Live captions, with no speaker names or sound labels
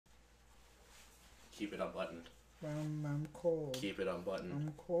Keep it unbuttoned. I'm cold. Keep it unbuttoned.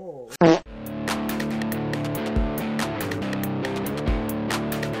 I'm cold.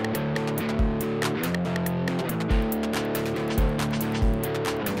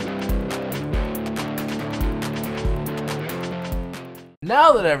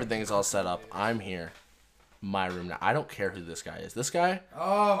 Now that everything's all set up, I'm here. My room now. I don't care who this guy is. This guy?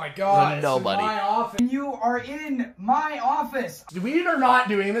 Oh my god. Nobody. My office. You are in my office. We are not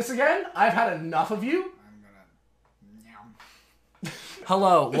doing this again. I've had enough of you. I'm gonna...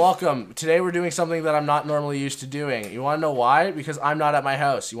 Hello, welcome. Today we're doing something that I'm not normally used to doing. You want to know why? Because I'm not at my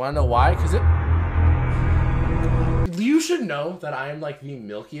house. You want to know why? Because you should know that I am like the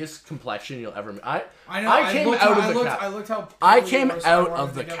milkiest complexion you'll ever meet. I came out of the cow. I came out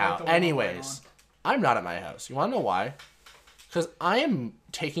of the cow. Anyways, I'm not at my house. You want to know why? Because I am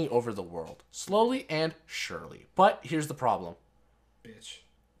taking over the world. Slowly and surely. But here's the problem. Bitch.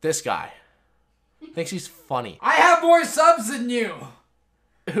 This guy thinks he's funny. I have more subs than you.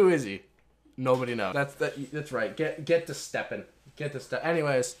 Who is he? Nobody knows. That's right. Get to stepping. Get to step.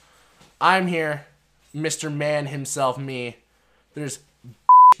 Anyways, I'm here. Mr. Man himself, me. There's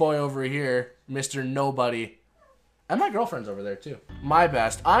boy over here, Mr. Nobody. And my girlfriend's over there too. My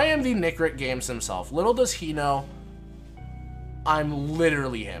best. I am the NICKRICKGames himself. Little does he know, I'm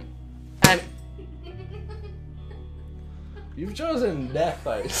literally him. And you've chosen death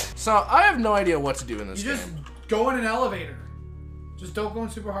fights. So I have no idea what to do in this game. You just go in an elevator. Just don't go in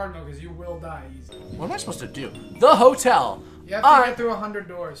super hard mode because you will die easy. What am I supposed to do? The hotel. You have to get through 100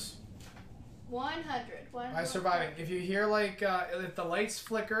 doors. 100. By surviving. If you hear like, if the lights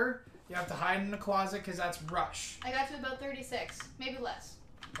flicker, you have to hide in the closet because that's rush. I got to about 36. Maybe less.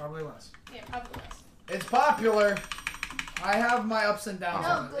 Probably less. Yeah, probably less. It's popular. I have my ups and downs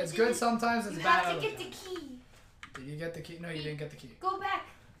No, on it. It's good sometimes, it's bad. You have to get the key. Did you get the key? No, you didn't get the key. Go back.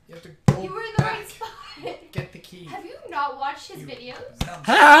 You have to go You were in the back. right spot. Get the key. Have you not watched his videos?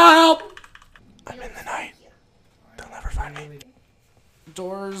 Help! I'm in the night. They'll never find me.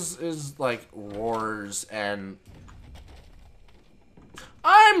 Doors is like roars and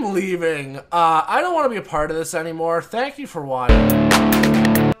I'm leaving. I don't want to be a part of this anymore. Thank you for watching.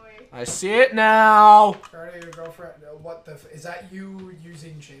 I see it now. Carter, your girlfriend. What the? Is that you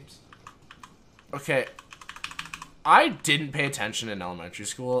using shapes? Okay. I didn't pay attention in elementary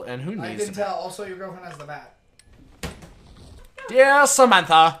school, and who needs I can tell. Also, your girlfriend has the bat. Dear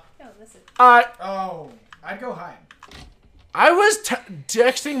Samantha. No, listen. Oh, I'd go hide. I was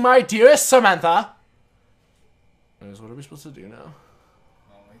texting my dearest Samantha. What are we supposed to do now?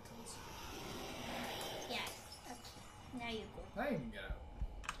 Oh, wait till it's... Yeah. Okay. Now you go. Now you can get out.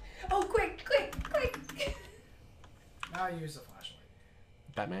 Oh, quick. Now use the flashlight.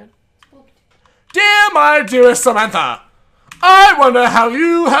 Batman? Spooked. Dear my dearest Samantha, I wonder how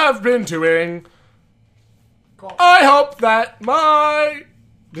you have been doing. Cool. I hope that my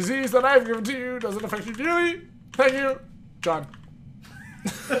disease that I've given to you doesn't affect you dearly. Thank you, John.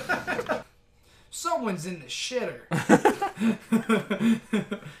 Someone's in the shitter.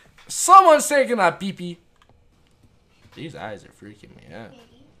 Someone's taking a pee-pee. These eyes are freaking me out.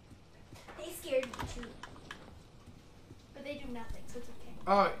 Maybe. They scared me too. But they do nothing, so it's okay.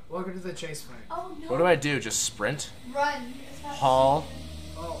 Oh, welcome to the chase fight. Oh no. What do I do? Just sprint? Run. As fast as Haul?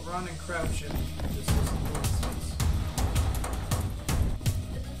 Oh, run and crouch and just listen to what it says.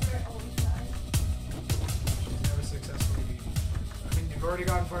 This is where it always dies. She's never successfully beaten. I mean, you've already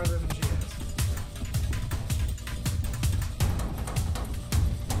gone farther than she has.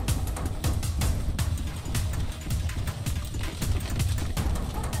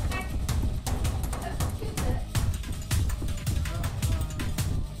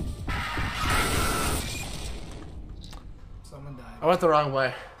 Someone died. I went the wrong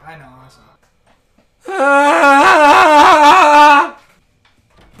way. I know, I saw it.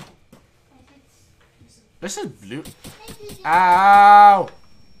 This is blue. Ow!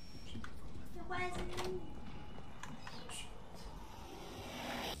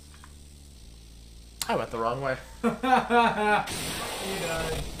 I went the wrong way. You died.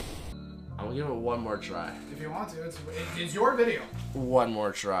 I'm gonna give it one more try. If you want to, it's your video. One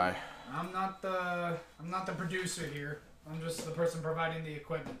more try. I'm not the producer here. I'm just the person providing the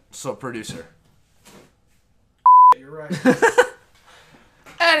equipment. So, producer. You're right.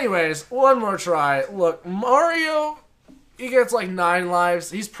 Anyways, one more try. Look, Mario, he gets like 9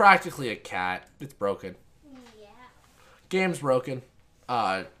 lives. He's practically a cat. It's broken. Yeah. Game's broken. It's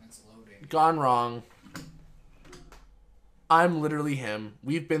loading. Gone wrong. I'm literally him.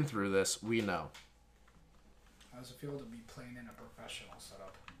 We've been through this. We know. How does it feel to be playing in a professional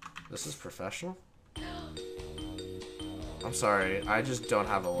setup? This is professional? I'm sorry. I just don't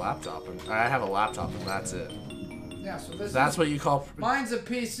have a laptop. I have a laptop and that's it. Yeah, so this That's what you call... Mine's a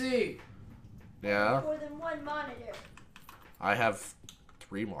PC. Yeah. More than one monitor. I have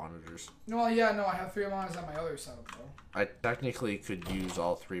 3 monitors. No, yeah, no, I have 3 monitors on my other setup, though. I technically could use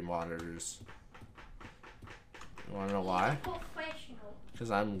all 3 monitors. You wanna know why? Professional. Because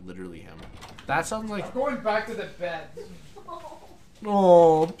I'm literally him. That sounds like... I'm going back to the bed.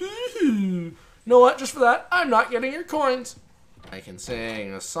 Oh, you know what? Just for that, I'm not getting your coins. I can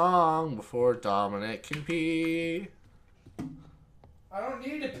sing a song before Dominic can pee. I don't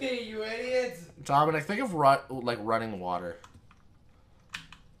need to pee, you idiots. Dominic, think of like running water.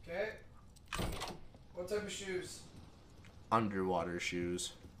 Okay. What type of shoes? Underwater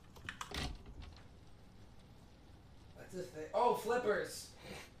shoes. That's a thing. Oh, flippers.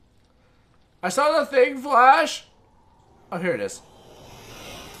 I saw the thing flash. Oh, here it is.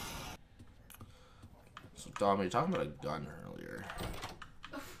 So, Dom, you're talking about a gun earlier.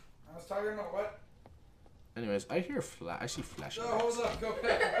 I was talking about what? Anyways, I hear I see flashing No, lights. hold up. Go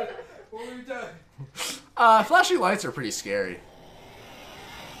back. What were you doing? Flashing lights are pretty scary.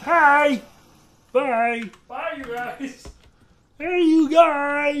 Hi. Bye. Bye, you guys. Hey, you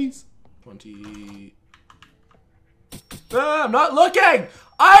guys. 20. I'm not looking.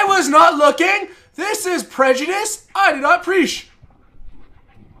 I was not looking. This is prejudice. I do not preach.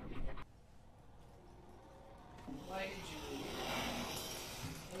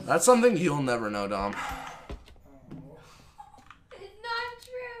 That's something you'll never know, Dom. It's not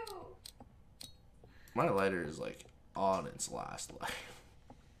true. My lighter is like on its last life.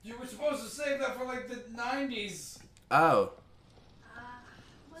 You were supposed to save that for like the 90s. Oh.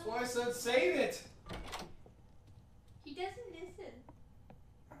 That's why I said save it. He doesn't listen.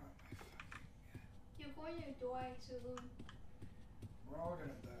 You're going to die soon. We're all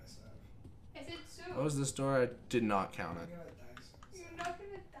gonna die, Sav. I said soon. What was this door? I did not count We're it. gonna die soon. You're not going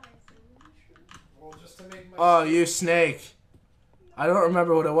to die soon. Sure. Well, just to make my... Oh, you snake. I don't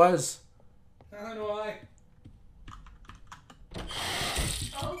remember what it was. How do I?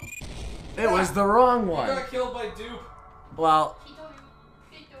 Oh, It was the wrong You one. got killed by dupe. Well, he told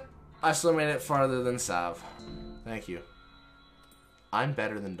you. He told I still made it farther than Sav. Thank you. I'm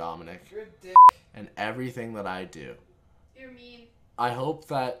better than Dominic. You're a dick. And everything that I do. You're mean. I hope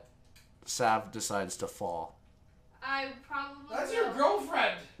that Sav decides to fall. I probably That's will. your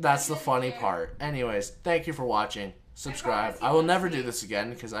girlfriend. That's the funny part. Anyways, thank you for watching. Subscribe. I will never do this again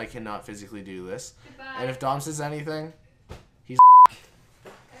because I cannot physically do this. Goodbye. And if Dom says anything, I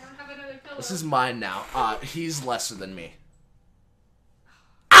don't have another pillow. this is mine now. He's lesser than me.